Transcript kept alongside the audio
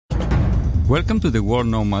Welcome to the World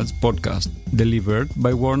Nomads Podcast, delivered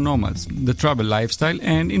by World Nomads, the travel lifestyle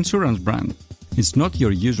and insurance brand. It's not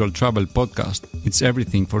your usual travel podcast. It's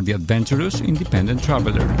everything for the adventurous, independent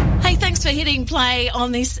traveler. Hey, thanks for hitting play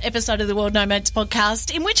on this episode of the World Nomads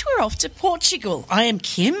Podcast, in which we're off to Portugal. I am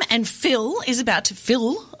Kim, and Phil is about to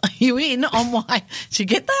fill you in on why, did you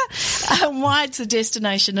get that? Why it's a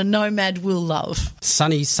destination a nomad will love.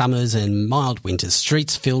 Sunny summers and mild winters,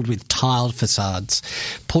 streets filled with tiled facades.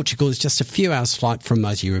 Portugal is just a few hours' flight from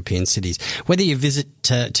most European cities. Whether you visit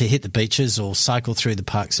to hit the beaches or cycle through the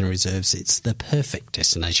parks and reserves, it's the perfect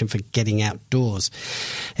destination for getting outdoors.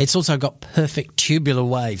 It's also got perfect tubular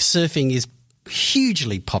waves. Surfing is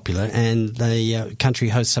hugely popular, and the country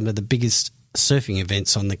hosts some of the biggest surfing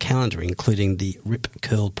events on the calendar, including the Rip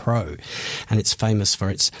Curl Pro, and it's famous for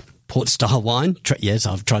its port-style wine. Yes,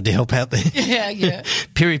 I've tried to help out there. Yeah.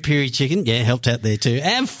 Piri-piri chicken, helped out there too.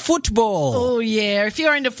 And football. Oh, yeah. If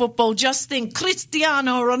you're into football, just think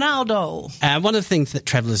Cristiano Ronaldo. One of the things that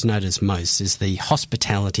travellers notice most is the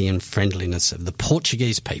hospitality and friendliness of the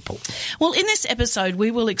Portuguese people. Well, in this episode,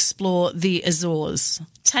 we will explore the Azores,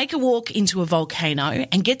 take a walk into a volcano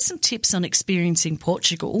and get some tips on experiencing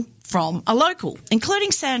Portugal from a local,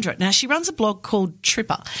 including Sandra. Now, she runs a blog called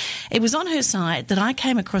Tripper. It was on her site that I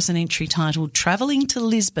came across an entry titled Travelling to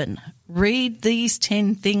Lisbon. Read these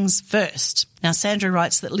 10 things first. Now, Sandra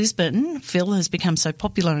writes that Lisbon, Phil, has become so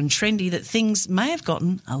popular and trendy that things may have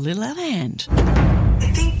gotten a little out of hand. I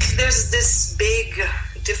think there's this big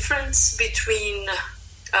difference between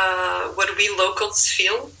what we locals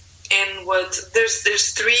feel and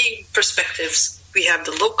there's three perspectives. We have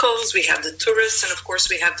the locals, we have the tourists, and of course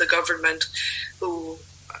we have the government who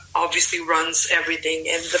obviously runs everything,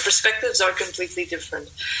 and the perspectives are completely different.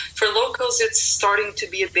 For locals, it's starting to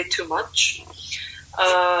be a bit too much.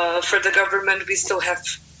 For the government, we still have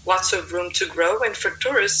lots of room to grow, and for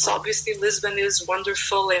tourists, obviously Lisbon is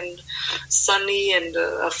wonderful and sunny and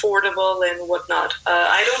affordable and whatnot.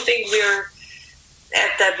 I don't think we're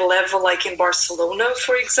at that level like in Barcelona,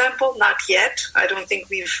 for example, not yet. I don't think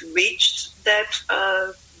we've reached that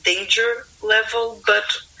danger level, but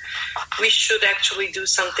we should actually do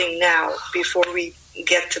something now before we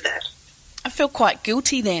get to that. I feel quite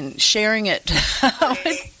guilty then sharing it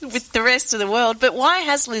with the rest of the world, but why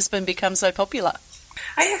has Lisbon become so popular?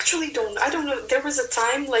 I don't know. There was a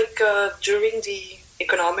time during the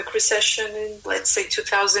economic recession in, let's say,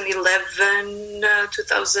 2011,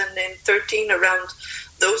 2013, around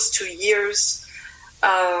those 2 years,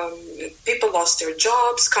 people lost their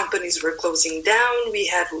jobs, companies were closing down, we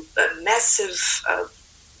had a massive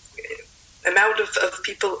amount of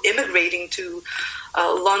people immigrating to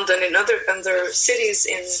London and other cities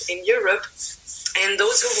in Europe, and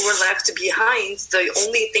those who were left behind, the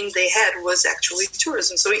only thing they had was actually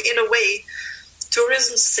tourism. So in a way,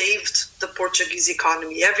 tourism saved the Portuguese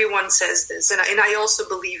economy. Everyone says this, and I also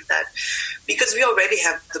believe that, because we already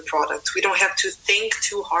have the product. We don't have to think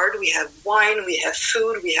too hard. We have wine, we have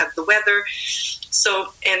food, we have the weather.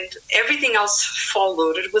 So, and everything else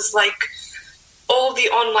followed. It was like all the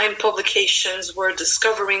online publications were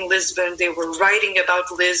discovering Lisbon. They were writing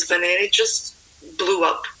about Lisbon, and it just blew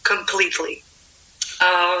up completely.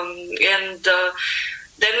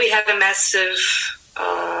 Then we had a massive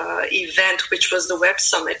event, which was the Web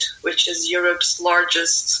Summit, which is Europe's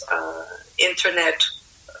largest internet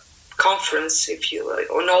conference, if you like,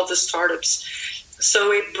 on all the startups.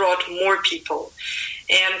 So it brought more people.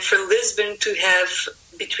 And for Lisbon to have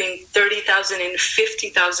between 30,000 and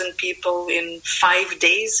 50,000 people in 5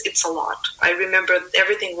 days, it's a lot. I remember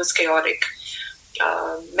everything was chaotic.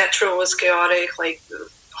 Metro was chaotic, like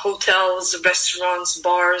hotels, restaurants,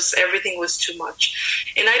 bars, everything was too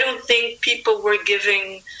much. And I don't think people were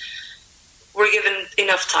given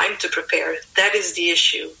enough time to prepare. That is the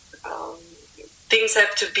issue. Things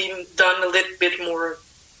have to be done a little bit more,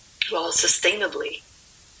 sustainably.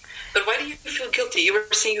 But why do you feel guilty? You were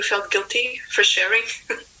saying you felt guilty for sharing?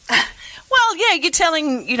 Well, yeah, you're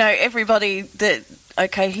telling, everybody that,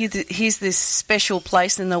 okay, here's this special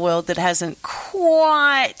place in the world that hasn't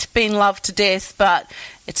quite been loved to death, but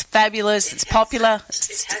it's fabulous, it's popular.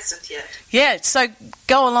 It hasn't yet. Yeah, so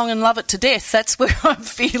go along and love it to death. That's where I'm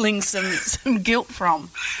feeling some guilt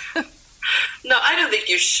from. No, I don't think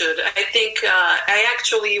you should. I think I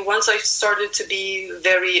actually, once I started to be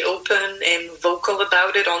very open and vocal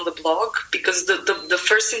about it on the blog, because the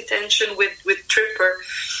first intention with Tripper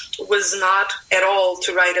was not at all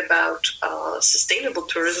to write about sustainable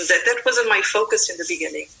tourism. That wasn't my focus in the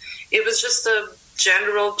beginning. It was just a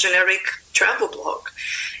generic travel blog.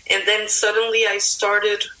 And then suddenly I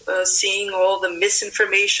started seeing all the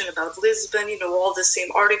misinformation about Lisbon, all the same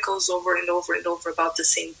articles over and over and over about the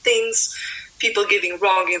same things. people giving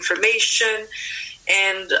wrong information.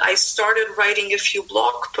 And I started writing a few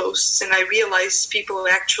blog posts, and I realized people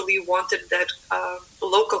actually wanted that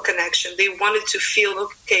local connection. They wanted to feel,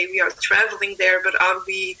 okay, we are traveling there, but are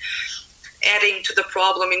we adding to the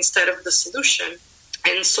problem instead of the solution?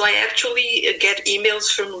 And so I actually get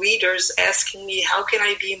emails from readers asking me, how can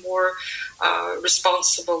I be more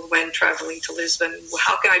responsible when traveling to Lisbon?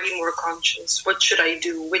 How can I be more conscious? What should I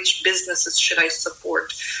do? Which businesses should I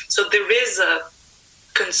support? So there is a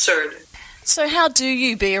concern. So how do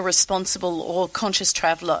you be a responsible or conscious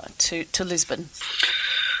traveller to Lisbon?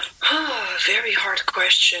 Very hard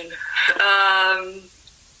question.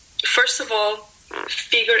 First of all,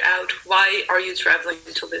 figure out why are you traveling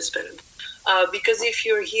to Lisbon. Because if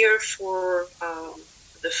you're here for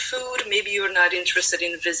the food, maybe you're not interested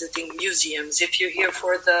in visiting museums. If you're here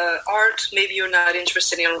for the art, maybe you're not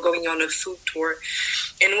interested in going on a food tour.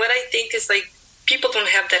 And what I think is people don't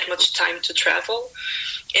have that much time to travel,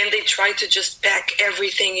 and they try to just pack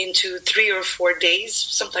everything into 3 or 4 days,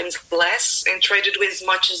 sometimes less, and try to do as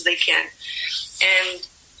much as they can. And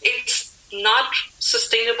it's not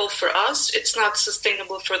sustainable for us. It's not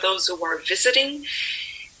sustainable for those who are visiting.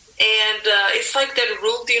 And it's like that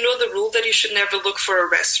rule. Do you know the rule that you should never look for a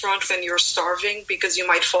restaurant when you're starving because you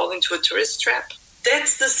might fall into a tourist trap?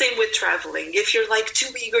 That's the same with traveling. If you're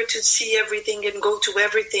too eager to see everything and go to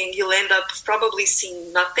everything, you'll end up probably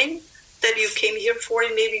seeing nothing that you came here for,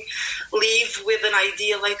 and maybe leave with an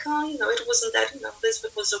idea it wasn't that,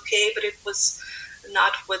 Lisbon was okay, but it was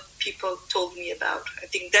not what people told me about. I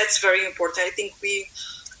think that's very important. I think we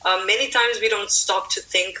many times we don't stop to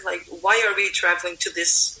think why are we traveling to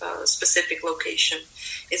this specific location?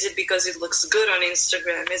 Is it because it looks good on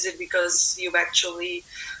Instagram? Is it because you actually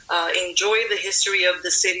enjoy the history of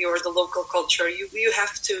the city or the local culture? You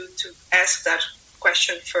have to ask that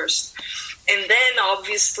question first, and then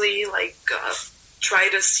obviously try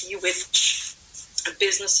to see which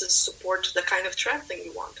businesses support the kind of traveling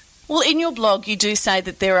you want. Well, in your blog, you do say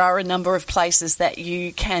that there are a number of places that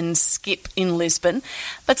you can skip in Lisbon,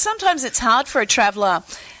 but sometimes it's hard for a traveller,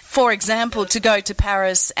 for example, to go to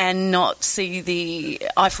Paris and not see the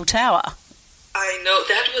Eiffel Tower. I know,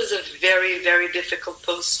 that was a very, very difficult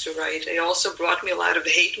post to write. It also brought me a lot of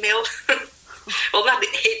hate mail. Well, not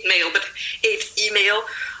hate mail, but hate email.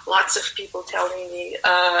 Lots of people telling me.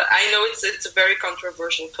 I know it's a very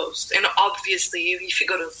controversial post. And obviously, if you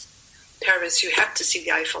go to Paris, you have to see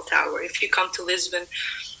the Eiffel Tower. If you come to Lisbon,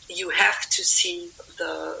 you have to see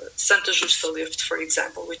the Santa Justa lift, for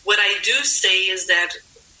example. What I do say is that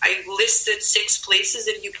I listed 6 places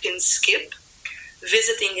that you can skip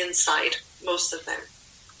visiting inside, most of them,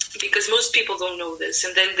 because most people don't know this.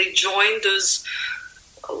 And then they join those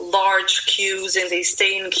large queues and they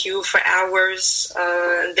stay in queue for hours.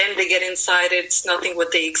 And then they get inside. It's nothing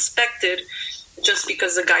what they expected, just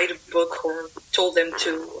because the guidebook told them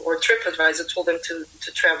to, or TripAdvisor told them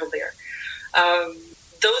to travel there.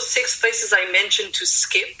 Those 6 places I mentioned to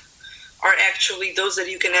skip are actually those that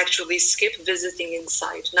you can actually skip visiting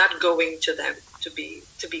inside, not going to them, to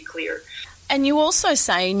be clear. And you also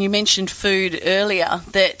say, and you mentioned food earlier,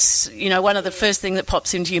 that, one of the first thing that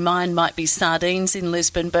pops into your mind might be sardines in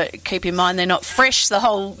Lisbon, but keep in mind they're not fresh the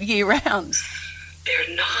whole year round.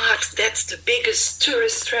 They're not. That's the biggest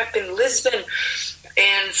tourist trap in Lisbon.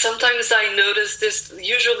 And sometimes I notice this,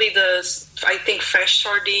 usually I think fresh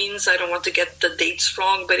sardines, I don't want to get the dates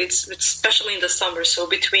wrong, but it's especially in the summer. So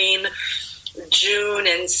between June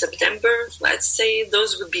and September, let's say,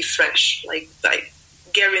 those would be fresh, like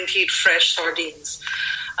guaranteed fresh sardines.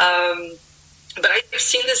 But I've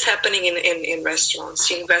seen this happening in restaurants,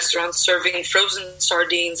 seeing restaurants serving frozen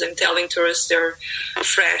sardines and telling tourists they're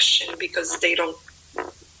fresh, and because they don't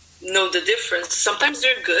know the difference. Sometimes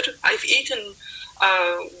they're good. I've eaten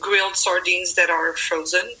grilled sardines that are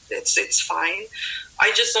frozen. It's fine.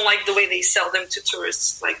 I just don't like the way they sell them to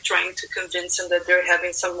tourists, like trying to convince them that they're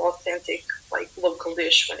having some authentic, local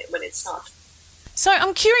dish when it's not. So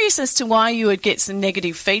I'm curious as to why you would get some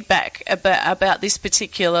negative feedback about this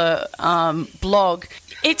particular blog.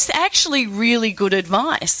 It's actually really good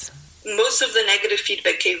advice. Most of the negative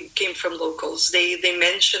feedback came from locals. They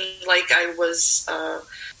mentioned I was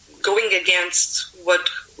going against what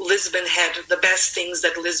Lisbon had, the best things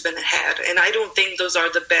that Lisbon had. And I don't think those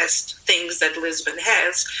are the best things that Lisbon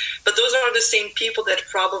has. But those are the same people that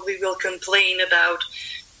probably will complain about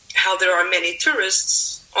how there are many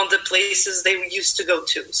tourists on the places they used to go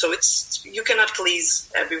to. So you cannot please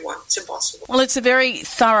everyone. It's impossible. Well, it's a very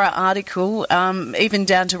thorough article, even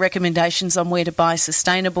down to recommendations on where to buy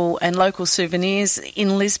sustainable and local souvenirs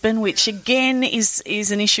in Lisbon, which again is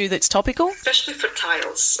an issue that's topical. Especially for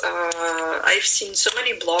tiles. I've seen so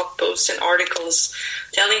many blog posts and articles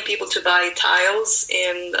telling people to buy tiles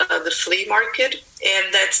in the flea market,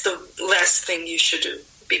 and that's the last thing you should do,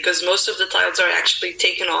 because most of the tiles are actually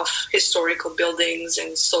taken off historical buildings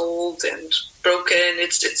and sold and broken.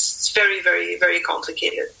 It's very, very, very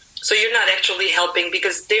complicated. So you're not actually helping,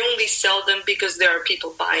 because they only sell them because there are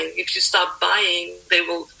people buying. If you stop buying, they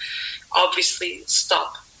will obviously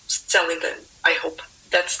stop selling them, I hope.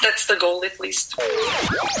 That's the goal, at least.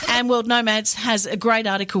 And World Nomads has a great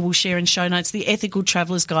article we'll share in show notes, The Ethical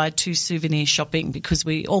Traveller's Guide to Souvenir Shopping, because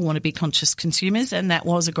we all want to be conscious consumers, and that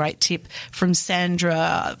was a great tip from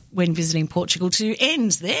Sandra when visiting Portugal to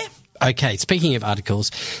end there. Okay, speaking of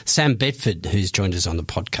articles, Sam Bedford, who's joined us on the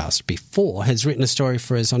podcast before, has written a story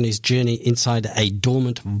for us on his journey inside a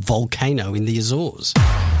dormant volcano in the Azores.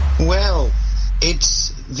 Well,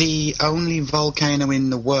 it's the only volcano in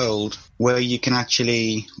the world where you can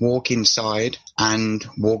actually walk inside and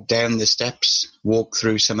walk down the steps, walk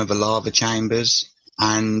through some of the lava chambers,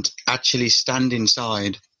 and actually stand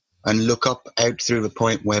inside and look up out through the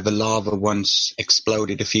point where the lava once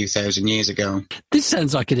exploded a few thousand years ago. This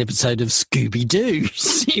sounds like an episode of Scooby-Doo.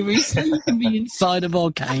 Seriously, you can be inside a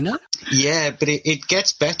volcano? Yeah, but it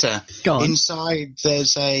gets better. Go on. Inside,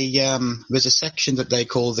 there's a section that they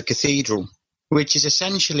call the cathedral, which is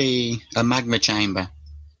essentially a magma chamber.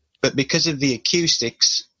 But because of the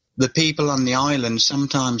acoustics, the people on the island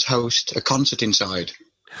sometimes host a concert inside.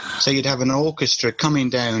 So you'd have an orchestra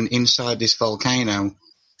coming down inside this volcano,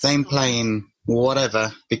 them playing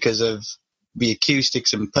whatever because of the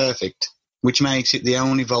acoustics and perfect, which makes it the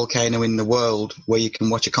only volcano in the world where you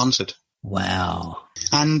can watch a concert. Wow.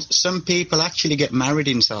 And some people actually get married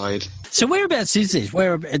inside. So whereabouts is this?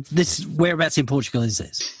 Whereabouts in Portugal is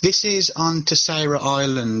this? This is on Terceira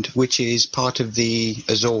Island, which is part of the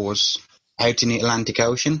Azores, out in the Atlantic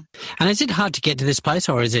Ocean. And is it hard to get to this place,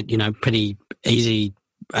 or is it, pretty easy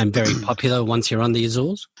and very popular once you're on the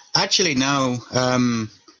Azores? Actually, no.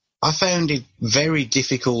 I found it very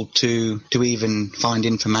difficult to even find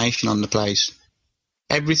information on the place.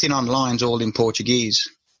 Everything online's all in Portuguese.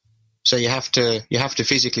 So you have to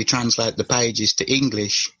physically translate the pages to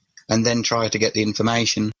English and then try to get the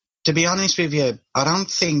information. To be honest with you, I don't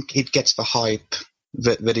think it gets the hype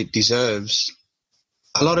that it deserves.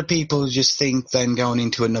 A lot of people just think they're going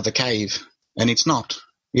into another cave, and it's not.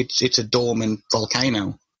 It's a dormant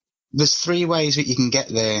volcano. There's 3 ways that you can get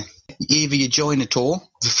there. Either you join a tour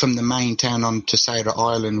from the main town on Terceira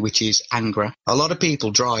Island, which is Angra. A lot of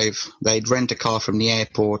people drive. They'd rent a car from the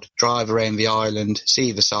airport, drive around the island,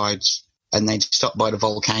 see the sights, and they'd stop by the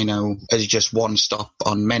volcano as just one stop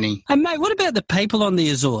on many. And mate, what about the people on the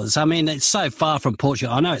Azores? I mean, it's so far from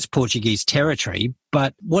Portugal. I know it's Portuguese territory,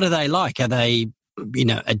 but what are they like? Are they,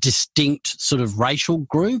 a distinct sort of racial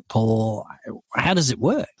group, or how does it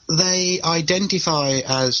work? They identify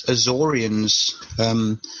as Azoreans.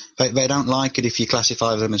 They don't like it if you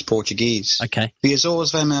classify them as Portuguese. Okay. The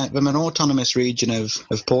Azores, they're an autonomous region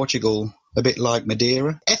of Portugal, a bit like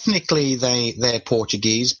Madeira. Ethnically, they're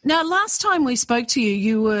Portuguese. Now, last time we spoke to you,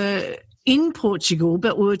 you were in Portugal,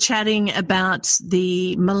 but we were chatting about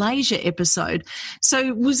the Malaysia episode.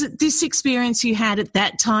 So was it this experience you had at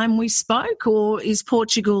that time we spoke, or is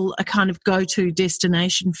Portugal a kind of go-to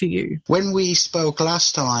destination for you? When we spoke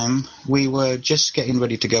last time, we were just getting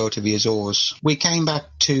ready to go to the Azores. We came back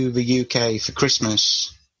to the UK for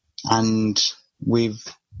Christmas, and we've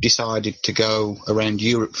decided to go around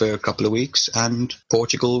Europe for a couple of weeks, and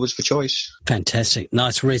Portugal was the choice. Fantastic.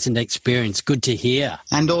 Nice recent experience. Good to hear.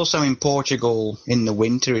 And also in Portugal, in the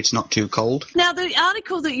winter, it's not too cold. Now, the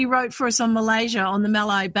article that you wrote for us on Malaysia, on the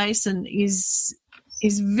Malay Basin, is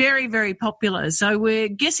very, very popular. So we're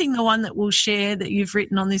guessing the one that we'll share that you've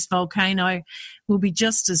written on this volcano will be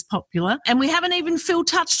just as popular. And we haven't even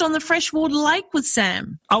touched on the freshwater lake with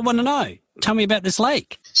Sam. I want to know. Tell me about this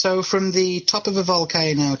lake. So from the top of a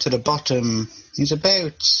volcano to the bottom is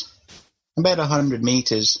about 100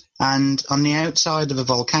 metres. And on the outside of a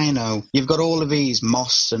volcano, you've got all of these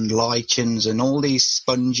moss and lichens and all these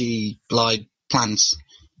spongy-like plants.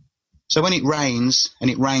 So when it rains, and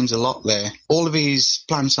it rains a lot there, all of these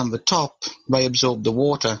plants on the top, they absorb the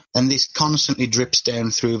water, and this constantly drips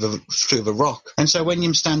down through the rock. And so when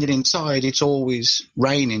you're standing inside, it's always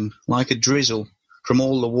raining like a drizzle from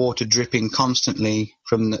all the water dripping constantly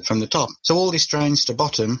from the top. So all this drains to the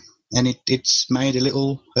bottom, and it's made a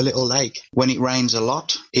little lake. When it rains a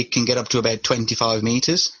lot, it can get up to about 25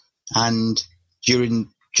 meters, and during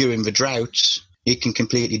the droughts, it can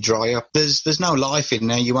completely dry up. There's no life in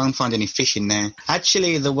there. You won't find any fish in there.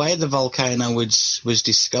 Actually, the way the volcano was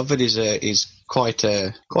discovered is quite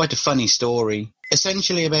a funny story.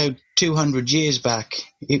 Essentially, about 200 years back,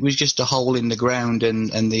 it was just a hole in the ground,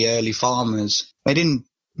 and the early farmers, they didn't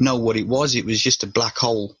know what it was. It was just a black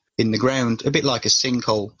hole in the ground, a bit like a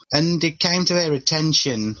sinkhole. And it came to their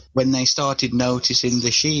attention when they started noticing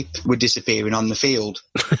the sheep were disappearing on the field.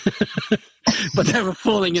 But they were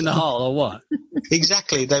falling in the hole, or what?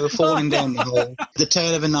 Exactly, they were falling down the hole. At the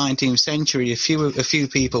turn of the 19th century, a few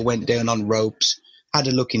people went down on ropes, had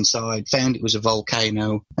a look inside, found it was a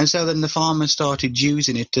volcano, and so then the farmers started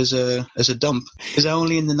using it as a dump. It was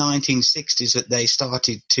only in the 1960s that they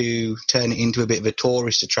started to turn it into a bit of a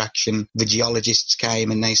tourist attraction. The geologists came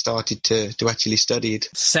and they started to actually study it.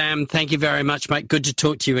 Sam, thank you very much, mate. Good to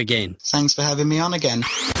talk to you again. Thanks for having me on again.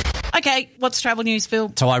 Okay, what's travel news,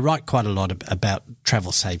 Phil? So I write quite a lot about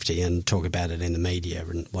travel safety and talk about it in the media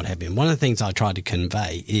and what have you. And one of the things I try to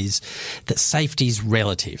convey is that safety is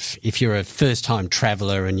relative. If you're a first-time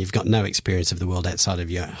traveller and you've got no experience of the world outside of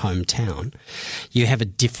your hometown, you have a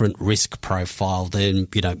different risk profile than,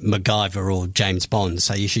 MacGyver or James Bond.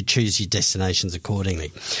 So you should choose your destinations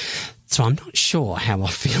accordingly. So I'm not sure how I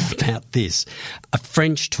feel about this. A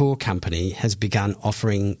French tour company has begun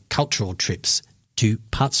offering cultural trips to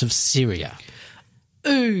parts of Syria.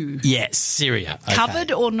 Ooh. Yes, Syria. Okay.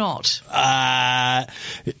 Covered or not?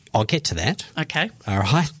 I'll get to that. Okay. All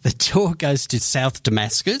right. The tour goes to South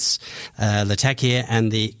Damascus, Latakia,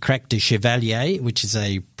 and the Crac de Chevalier, which is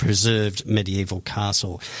a preserved medieval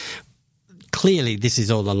castle. Clearly, this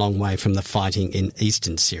is all a long way from the fighting in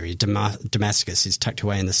eastern Syria. Damascus is tucked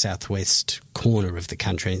away in the southwest corner of the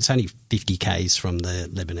country. It's only 50 k's from the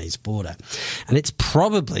Lebanese border. And it's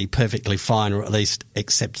probably perfectly fine, or at least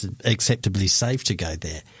acceptably safe to go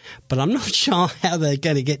there. But I'm not sure how they're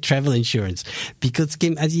going to get travel insurance because,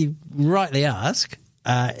 Kim, as you rightly ask,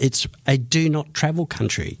 it's a do-not-travel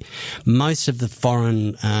country. Most of the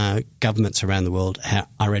foreign governments around the world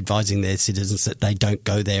are advising their citizens that they don't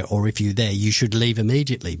go there, or if you're there, you should leave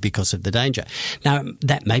immediately because of the danger. Now,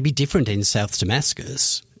 that may be different in South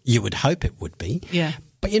Damascus. You would hope it would be. Yeah.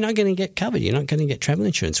 But you're not going to get covered. You're not going to get travel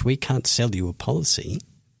insurance. We can't sell you a policy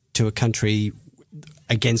to a country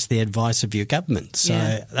against the advice of your government.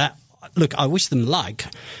 So, look, I wish them luck.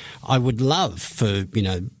 I would love for,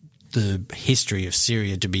 the history of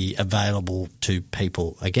Syria to be available to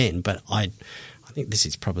people again, but I think this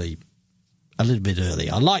is probably a little bit early.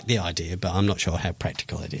 I like the idea, but I'm not sure how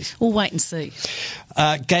practical it is. We'll wait and see.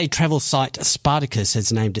 Gay travel site Spartacus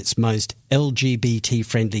has named its most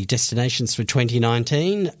LGBT-friendly destinations for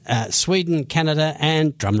 2019. Sweden, Canada,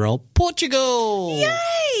 and, drumroll, Portugal. Yay!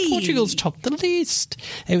 Portugal's topped the list.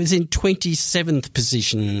 It was in 27th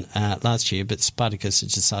position last year, but Spartacus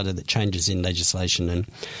has decided that changes in legislation and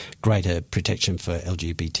greater protection for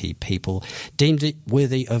LGBT people deemed it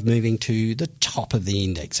worthy of moving to the top of the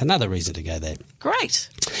index. Another reason to go there. Great.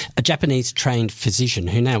 A Japanese-trained physician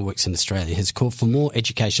who now works in Australia has called for more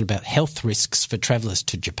education about health risks for travellers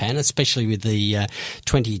to Japan, especially with the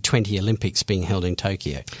 2020 Olympics being held in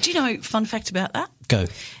Tokyo. Do you know, fun fact about that? Go.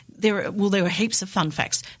 There are heaps of fun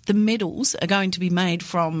facts. The medals are going to be made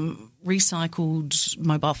from recycled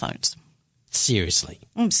mobile phones. Seriously?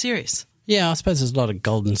 I'm serious. Yeah, I suppose there's a lot of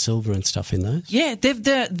gold and silver and stuff in those. Yeah,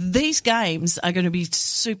 these games are going to be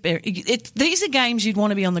super. These are games you'd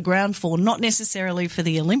want to be on the ground for, not necessarily for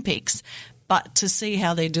the Olympics, but to see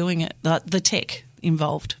how they're doing it, the tech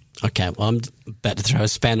involved. Okay, well, I'm about to throw a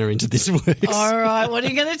spanner into this works. All right, what are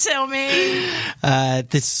you going to tell me?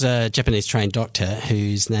 This Japanese-trained doctor,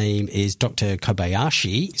 whose name is Dr.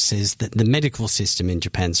 Kobayashi, says that the medical system in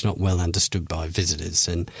Japan is not well understood by visitors,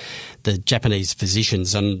 and the Japanese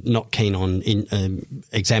physicians are not keen on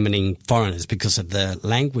examining foreigners because of the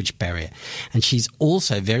language barrier. And she's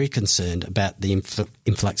also very concerned about the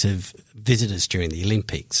influx of visitors during the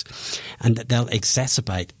Olympics, and that they'll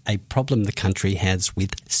exacerbate a problem the country has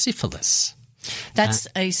with syphilis. That's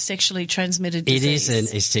a sexually transmitted disease. It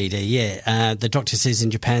is an STD, yeah. The doctor says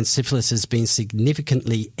in Japan, syphilis has been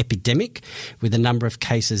significantly epidemic, with the number of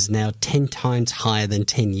cases now 10 times higher than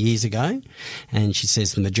 10 years ago. And she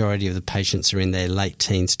says the majority of the patients are in their late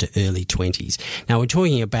teens to early 20s. Now, we're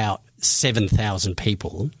talking about 7,000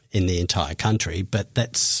 people in the entire country, but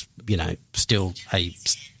that's, still a...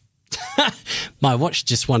 My watch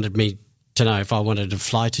just wanted me to know if I wanted to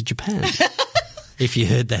fly to Japan. If you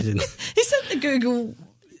heard that. Is that the Google?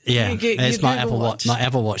 Yeah, it's my Apple Watch. My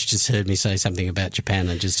Apple Watch just heard me say something about Japan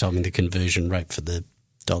and just told me the conversion rate for the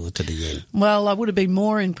dollar to the yen. Well, I would have been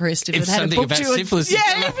more impressed if it had booked you syphilis.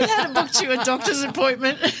 if it had booked you a doctor's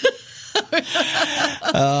appointment.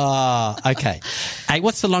 Okay. Hey,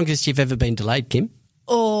 what's the longest you've ever been delayed, Kim?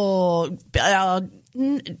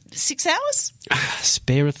 6 hours?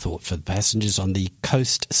 Spare a thought for the passengers on the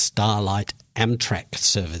Coast Starlight Amtrak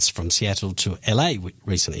service from Seattle to LA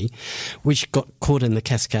recently, which got caught in the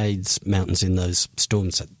Cascades Mountains in those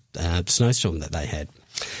storms, snowstorm that they had.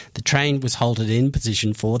 The train was halted in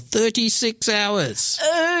position for 36 hours.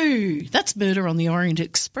 Oh, that's Murder on the Orient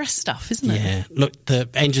Express stuff, isn't it? Yeah. Look, the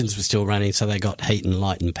engines were still running, so they got heat and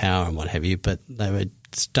light and power and what have you, but they were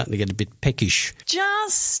starting to get a bit peckish.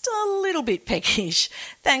 Just a little bit peckish.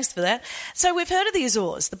 Thanks for that. So we've heard of the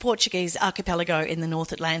Azores, the Portuguese archipelago in the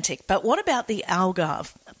North Atlantic, but what about the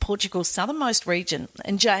Algarve, Portugal's southernmost region?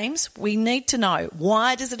 And James, we need to know,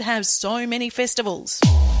 why does it have so many festivals?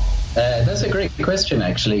 That's a great question,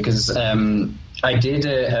 actually, because I did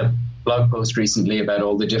a blog post recently about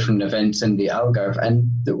all the different events in the Algarve, and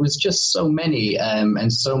there was just so many,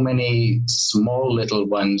 and so many small little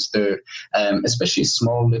ones. There, especially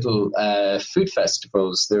small little food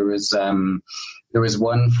festivals. There was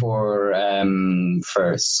one for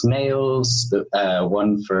snails,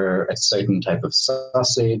 one for a certain type of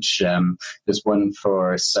sausage. There's one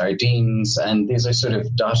for sardines, and these are sort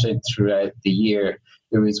of dotted throughout the year.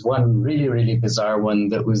 There was one really, really bizarre one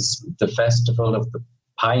that was the Festival of the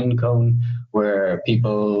Pine Cone, where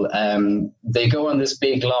people, they go on this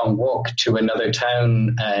big long walk to another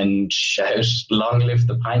town and shout, "Long live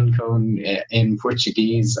the pine cone," in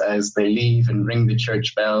Portuguese as they leave, and ring the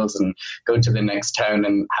church bells and go to the next town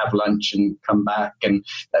and have lunch and come back. And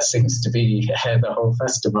that seems to be the whole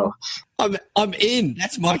festival. I'm in.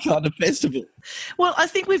 That's my kind of festival. Well, I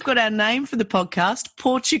think we've got our name for the podcast,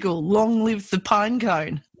 Portugal, Long Live the Pine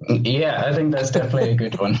Cone. Yeah, I think that's definitely a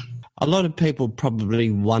good one. A lot of people probably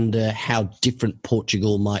wonder how different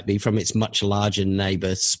Portugal might be from its much larger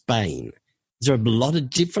neighbour, Spain. Is there a lot of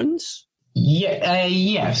difference? Yeah,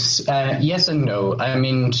 yes. Yes and no. I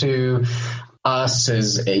mean, to us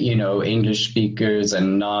as, English speakers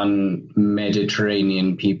and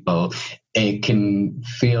non-Mediterranean people, it can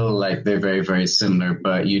feel like they're very, very similar,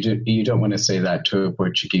 but you don't want to say that to a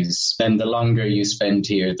Portuguese. And the longer you spend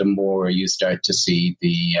here, the more you start to see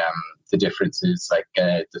the differences. Like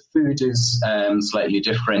the food is slightly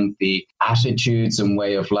different. The attitudes and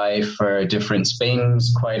way of life are different.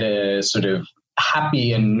 Spain's quite a sort of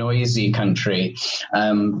happy and noisy country.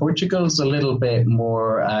 Portugal's a little bit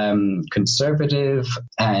more conservative,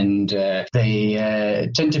 and they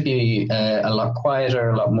tend to be a lot quieter,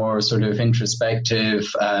 a lot more sort of introspective.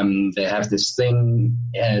 They have this thing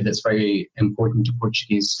that's very important to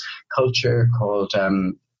Portuguese culture called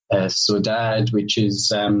saudade, which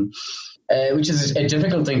is a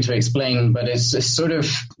difficult thing to explain, but it's sort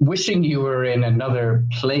of wishing you were in another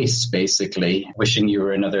place, basically, wishing you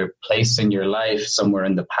were another place in your life, somewhere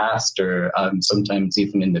in the past or sometimes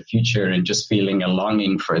even in the future, and just feeling a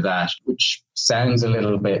longing for that, which sounds a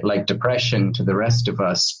little bit like depression to the rest of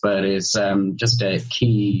us, but is just a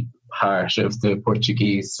key part of the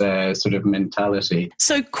Portuguese sort of mentality.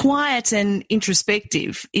 So quiet and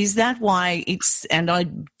introspective, is that why it's, and I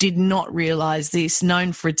did not realise this,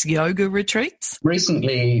 known for its yoga retreats?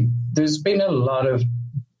 Recently, there's been a lot of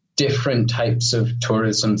different types of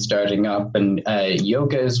tourism starting up, and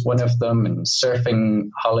yoga is one of them, and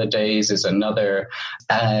surfing holidays is another.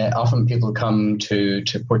 Often people come to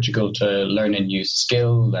Portugal to learn a new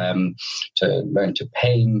skill, to learn to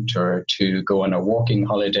paint or to go on a walking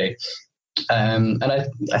holiday. And I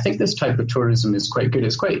think this type of tourism is quite good.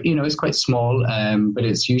 It's quite, it's quite small, but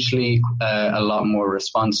it's usually a lot more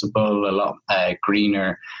responsible, a lot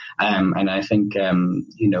greener, and I think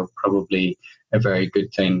probably a very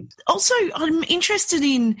good thing. Also, I'm interested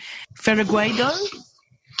in Ferragudo.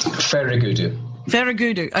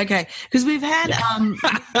 Ferragudo, okay. Because we've had...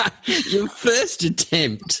 Your first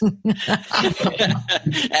attempt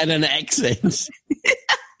at an accent.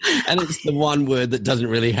 And it's the one word that doesn't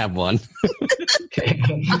really have one.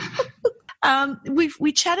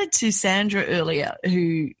 We chatted to Sandra earlier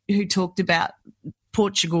who talked about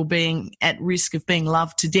Portugal being at risk of being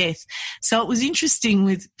loved to death. So it was interesting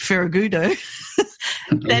with Ferragudo.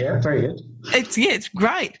 Yeah, very good. It's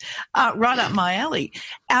great. Right up my alley.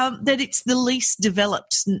 That it's the least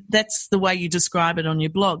developed. That's the way you describe it on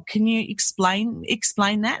your blog. Can you explain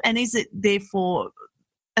that? And is it therefore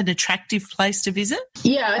an attractive place to visit?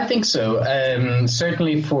 Yeah, I think so.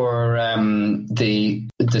 Certainly for the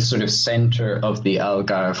sort of centre of the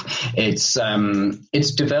Algarve,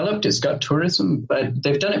 it's developed. It's got tourism, but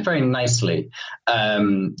they've done it very nicely.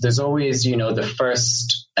 There's always, the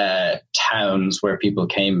first towns where people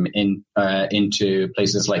came into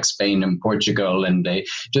places like Spain and Portugal, and they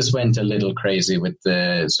just went a little crazy with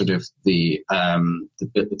the sort of the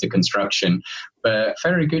construction. But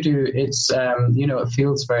Ferragudu, it's it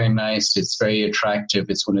feels very nice. It's very attractive.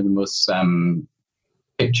 It's one of the most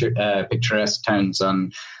picturesque towns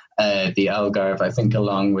on the Algarve, I think,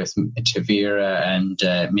 along with Tavira and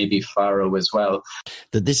maybe Faro as well.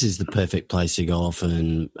 That this is the perfect place to go off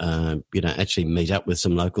and actually meet up with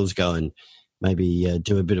some locals, go and maybe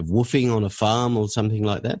do a bit of woofing on a farm or something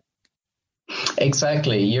like that.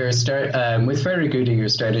 Exactly. With Ferragudu, you're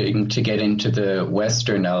starting to get into the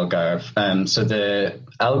Western Algarve. So the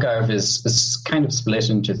Algarve is kind of split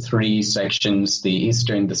into three sections: the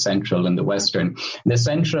Eastern, the Central, and the Western. The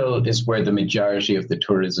Central is where the majority of the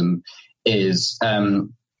tourism is.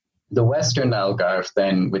 The Western Algarve,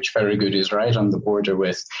 then, which Ferragudu is right on the border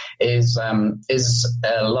with, is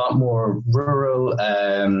a lot more rural.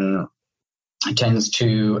 It tends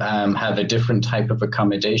to have a different type of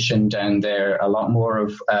accommodation down there, a lot more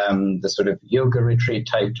of the sort of yoga retreat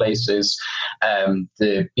type places.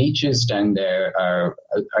 The beaches down there are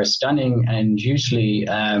stunning and usually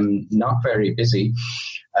not very busy.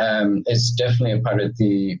 It's definitely a part of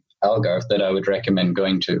the Algarve that I would recommend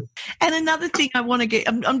going to. And another thing I want to get,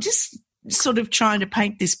 I'm just sort of trying to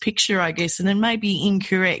paint this picture, I guess, and it may be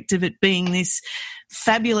incorrect, of it being this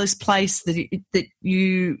fabulous place that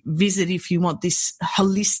you visit if you want this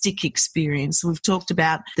holistic experience. We've talked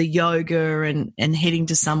about the yoga and heading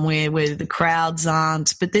to somewhere where the crowds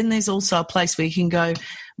aren't, but then there's also a place where you can go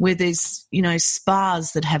where there's,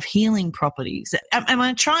 spas that have healing properties. Am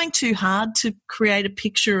I trying too hard to create a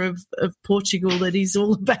picture of Portugal that is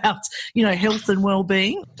all about, health and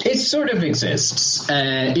well-being? It sort of exists.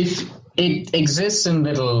 It exists in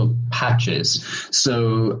little patches.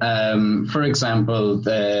 So, for example,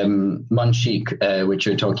 the Monchique, which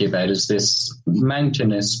you're talking about, is this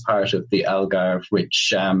mountainous part of the Algarve,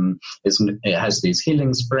 which it has these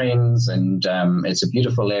healing springs, and it's a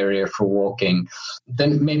beautiful area for walking.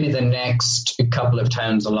 Then maybe the next couple of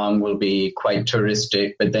towns along will be quite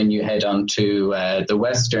touristic, but then you head on to the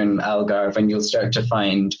Western Algarve, and you'll start to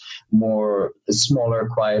find more smaller,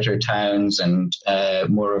 quieter towns and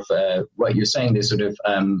more of what you're saying, this sort of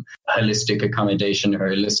holistic accommodation or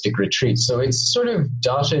holistic retreat. So it's sort of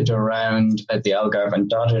dotted around at the Algarve and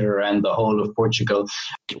dotted around the whole of Portugal.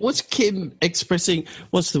 Was Kim expressing,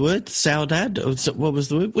 what's the word, saudade? What was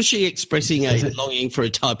the word? Was she expressing a longing for a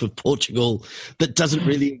type of Portugal that doesn't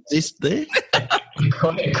really exist there?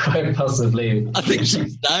 Quite possibly. I think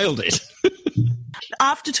she's nailed it.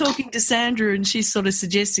 After talking to Sandra and she's sort of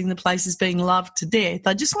suggesting the place is being loved to death,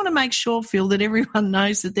 I just want to make sure, Phil, that everyone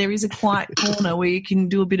knows that there is a quiet corner where you can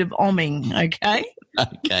do a bit of omming, okay?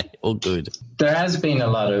 Okay, all good. There has been a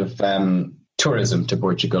lot of tourism to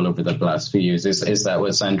Portugal over the last few years. Is that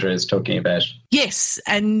what Sandra is talking about? Yes,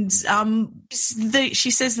 and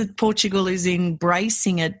she says that Portugal is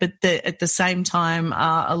embracing it, but at the same time,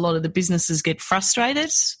 a lot of the businesses get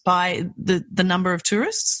frustrated by the number of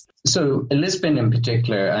tourists. So Lisbon in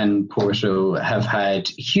particular and Porto have had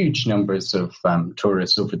huge numbers of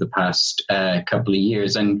tourists over the past couple of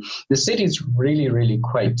years, and the city's really, really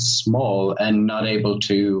quite small and not able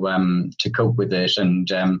to cope with it. And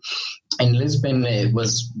in Lisbon, it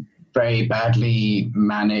was very badly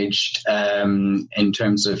managed in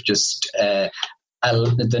terms of just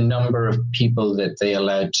the number of people that they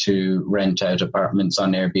allowed to rent out apartments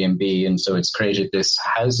on Airbnb, and so it's created this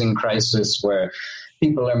housing crisis where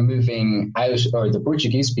people are moving out, or the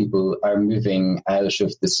Portuguese people are moving out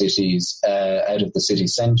of the cities, out of the city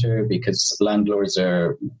centre, because landlords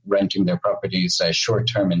are renting their properties short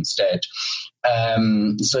term instead.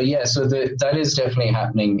 That is definitely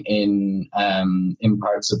happening in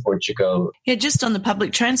parts of Portugal. Yeah, just on the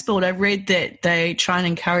public transport, I read that they try and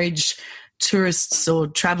encourage tourists or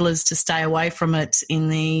travellers to stay away from it in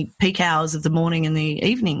the peak hours of the morning and the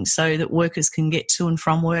evening so that workers can get to and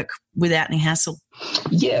from work without any hassle.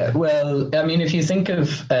 Yeah, well, I mean, if you think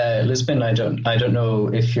of Lisbon, I don't know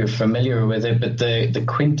if you're familiar with it, but the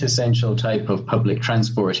quintessential type of public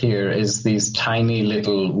transport here is these tiny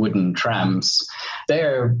little wooden trams.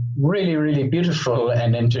 They're really, really beautiful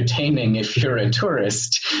and entertaining if you're a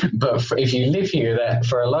tourist, but if you live here, that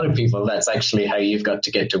for a lot of people, that's actually how you've got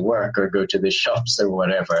to get to work or go to the shops or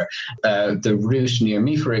whatever. The route near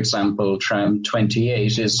me, for example, Tram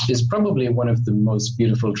 28, is probably one of the most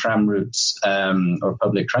beautiful tram routes or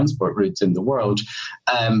public transport routes in the world.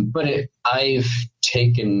 But I've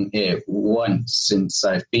taken it once since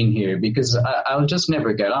I've been here, because I'll just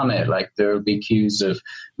never get on it. Like, there will be queues of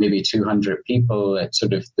maybe 200 people at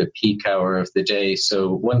sort of the peak hour of the day.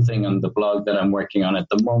 So one thing on the blog that I'm working on at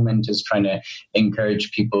the moment is trying to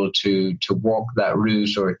encourage people to walk that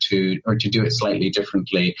route or to do it slightly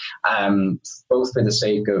differently, both for the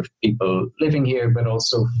sake of people living here, but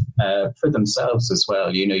also for themselves as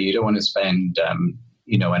well. You know, you don't want to spend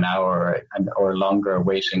an hour or longer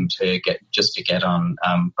waiting to get on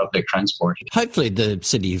public transport. Hopefully the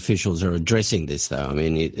city officials are addressing this, though. I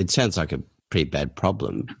mean, it sounds like a pretty bad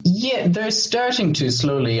problem. Yeah, they're starting to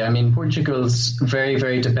slowly. I mean, Portugal's very,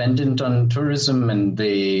 very dependent on tourism, and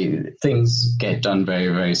the things get done very,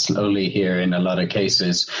 very slowly here in a lot of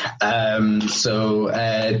cases. So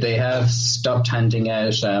they have stopped handing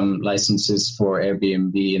out licenses for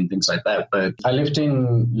Airbnb and things like that. But I lived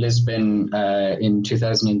in Lisbon in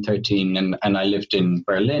 2013, and I lived in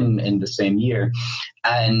Berlin in the same year.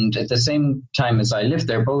 And at the same time as I lived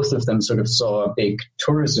there, both of them sort of saw a big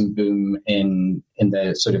tourism boom in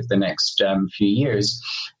the sort of the next few years.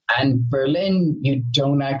 And Berlin, you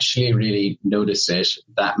don't actually really notice it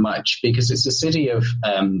that much because it's a city of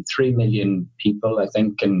 3 million people, I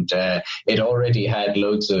think, and it already had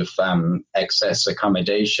loads of excess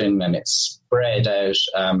accommodation, and it's spread out.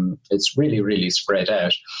 It's really, really spread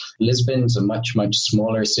out. Lisbon's a much, much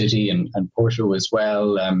smaller city, and Porto as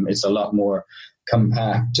well. It's a lot more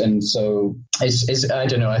compact, and so it's I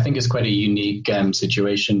don't know. I think it's quite a unique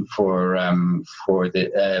situation for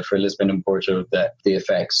Lisbon and Porto, that the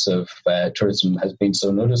effects of tourism has been so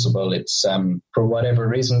noticeable. It's for whatever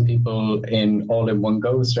reason, people all in one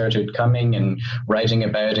go started coming and writing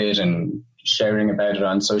about it and sharing about it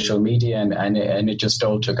on social media, and it just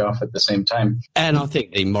all took off at the same time. And I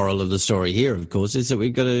think the moral of the story here, of course, is that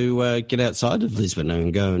we've got to get outside of Lisbon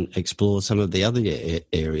and go and explore some of the other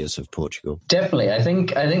areas of Portugal. Definitely, I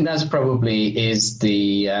think that's probably is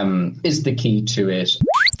the key to it.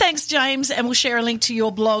 Thanks, James, and we'll share a link to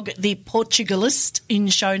your blog, The Portugalist, in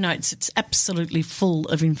show notes. It's absolutely full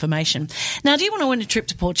of information. Now, do you want to win a trip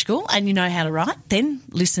to Portugal and you know how to write? Then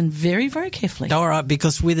listen very, very carefully. All right,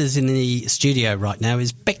 because with us in the studio right now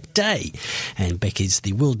is Beck Day, and Beck is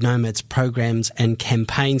the World Nomads Programs and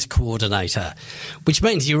Campaigns Coordinator, which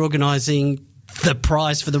means you're organising the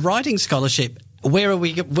prize for the writing scholarship. Where are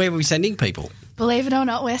we sending people? Believe it or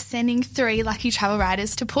not, we're sending 3 lucky travel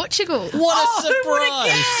writers to Portugal. What a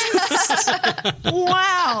surprise!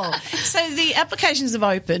 Wow. So the applications have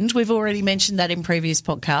opened. We've already mentioned that in previous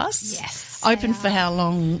podcasts. Yes. Open for how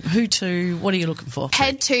long? Who to? What are you looking for?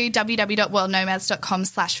 Head to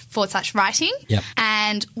www.worldnomads.com/writing. Yep.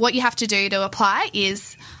 And what you have to do to apply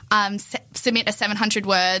is submit a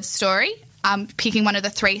 700-word story, picking one of the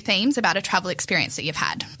 3 themes about a travel experience that you've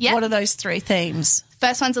had. Yep. What are those 3 themes?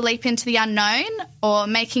 First one's a leap into the unknown, or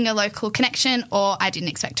making a local connection, or I didn't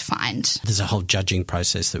expect to find. There's a whole judging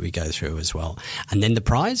process that we go through as well. And then the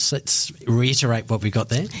prize, let's reiterate what we got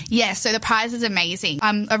there. Yeah, so the prize is amazing.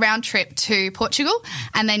 A round trip to Portugal,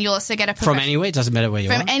 and then you'll also get a... From anywhere? It doesn't matter where you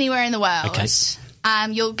are? From anywhere in the world. Okay.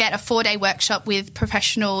 You'll get a 4-day workshop with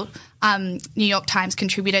professional New York Times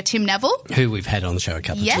contributor Tim Neville. Who we've had on the show a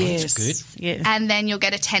couple of times. Yes. Good. Yeah. And then you'll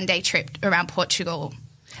get a 10-day trip around Portugal.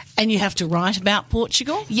 And you have to write about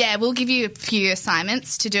Portugal? Yeah, we'll give you a few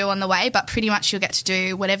assignments to do on the way, but pretty much you'll get to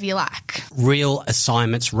do whatever you like. Real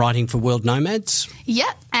assignments writing for World Nomads?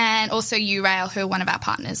 Yep, and also URail, who are one of our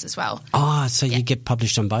partners as well. Oh, so you get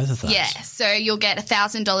published on both of those? Yeah, so you'll get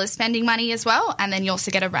 $1,000 spending money as well, and then you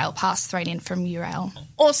also get a rail pass thrown in from URail.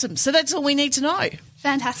 Awesome. So that's all we need to know.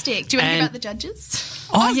 Fantastic. Do you want to hear about the judges?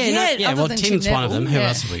 Oh, yeah. Well, Tim's one of them. Who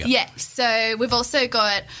else have we got? Yeah, so we've also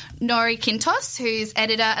got Nori Quintos, who's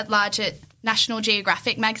editor-at-large at National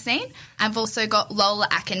Geographic magazine. And we've also got Lola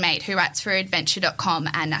Akinmate, who writes for Adventure.com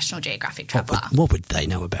and National Geographic Traveller. What would they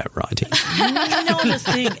know about writing? Not a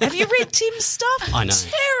thing. Have you read Tim's stuff? I know.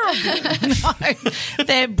 Terrible. No,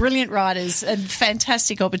 they're brilliant writers and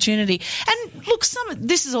fantastic opportunity. And look,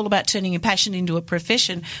 this is all about turning your passion into a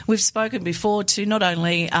profession. We've spoken before to not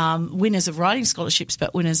only winners of writing scholarships,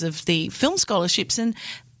 but winners of the film scholarships, and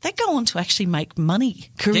they go on to actually make money,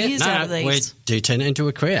 careers out of these. We do turn it into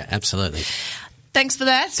a career, absolutely. Thanks for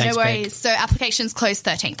that. Thanks, no worries. Beck. So applications close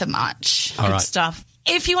 13th of March. All Good right. stuff.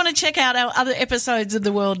 If you want to check out our other episodes of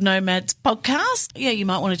the World Nomads podcast, you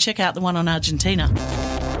might want to check out the one on Argentina.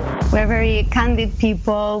 We're very candid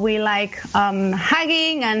people. We like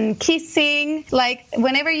hugging and kissing. Like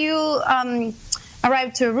whenever you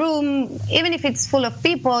arrive to a room, even if it's full of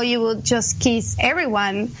people, you will just kiss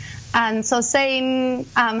everyone. And so saying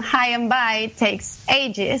hi and bye takes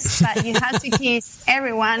ages, but you have to kiss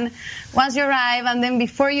everyone once you arrive and then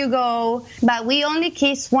before you go. But we only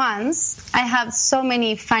kiss once. I have so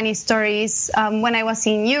many funny stories when I was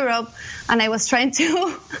in Europe and I was trying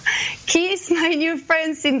to kiss my new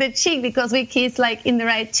friends in the cheek because we kissed like in the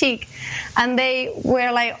right cheek. And they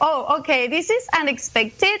were like, oh, okay, this is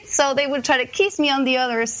unexpected. So they would try to kiss me on the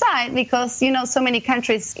other side because, you know, so many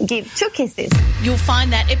countries give 2 kisses. You'll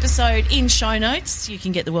find that episode in show notes. You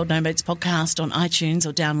can get the World Nomads podcast on iTunes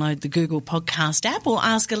or download the Google Podcast app or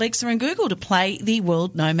ask Alexa and Google to play the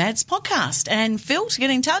World Nomads podcast. And Phil, to get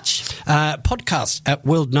in touch? Podcast at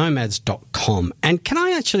worldnomads.com. And can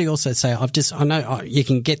I actually also say, I know you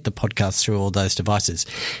can get the podcast through all those devices.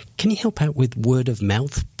 Can you help out with word of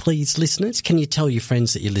mouth, please, listeners? Can you tell your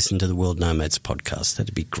friends that you listen to the World Nomads podcast?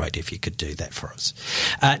 That'd be great if you could do that for us.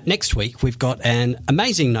 Next week, we've got an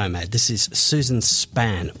amazing nomad. This is Susan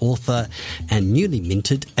Spann, author and newly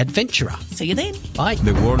minted adventurer. See you then. Bye.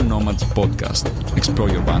 The World Nomads Podcast.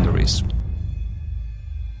 Explore your boundaries.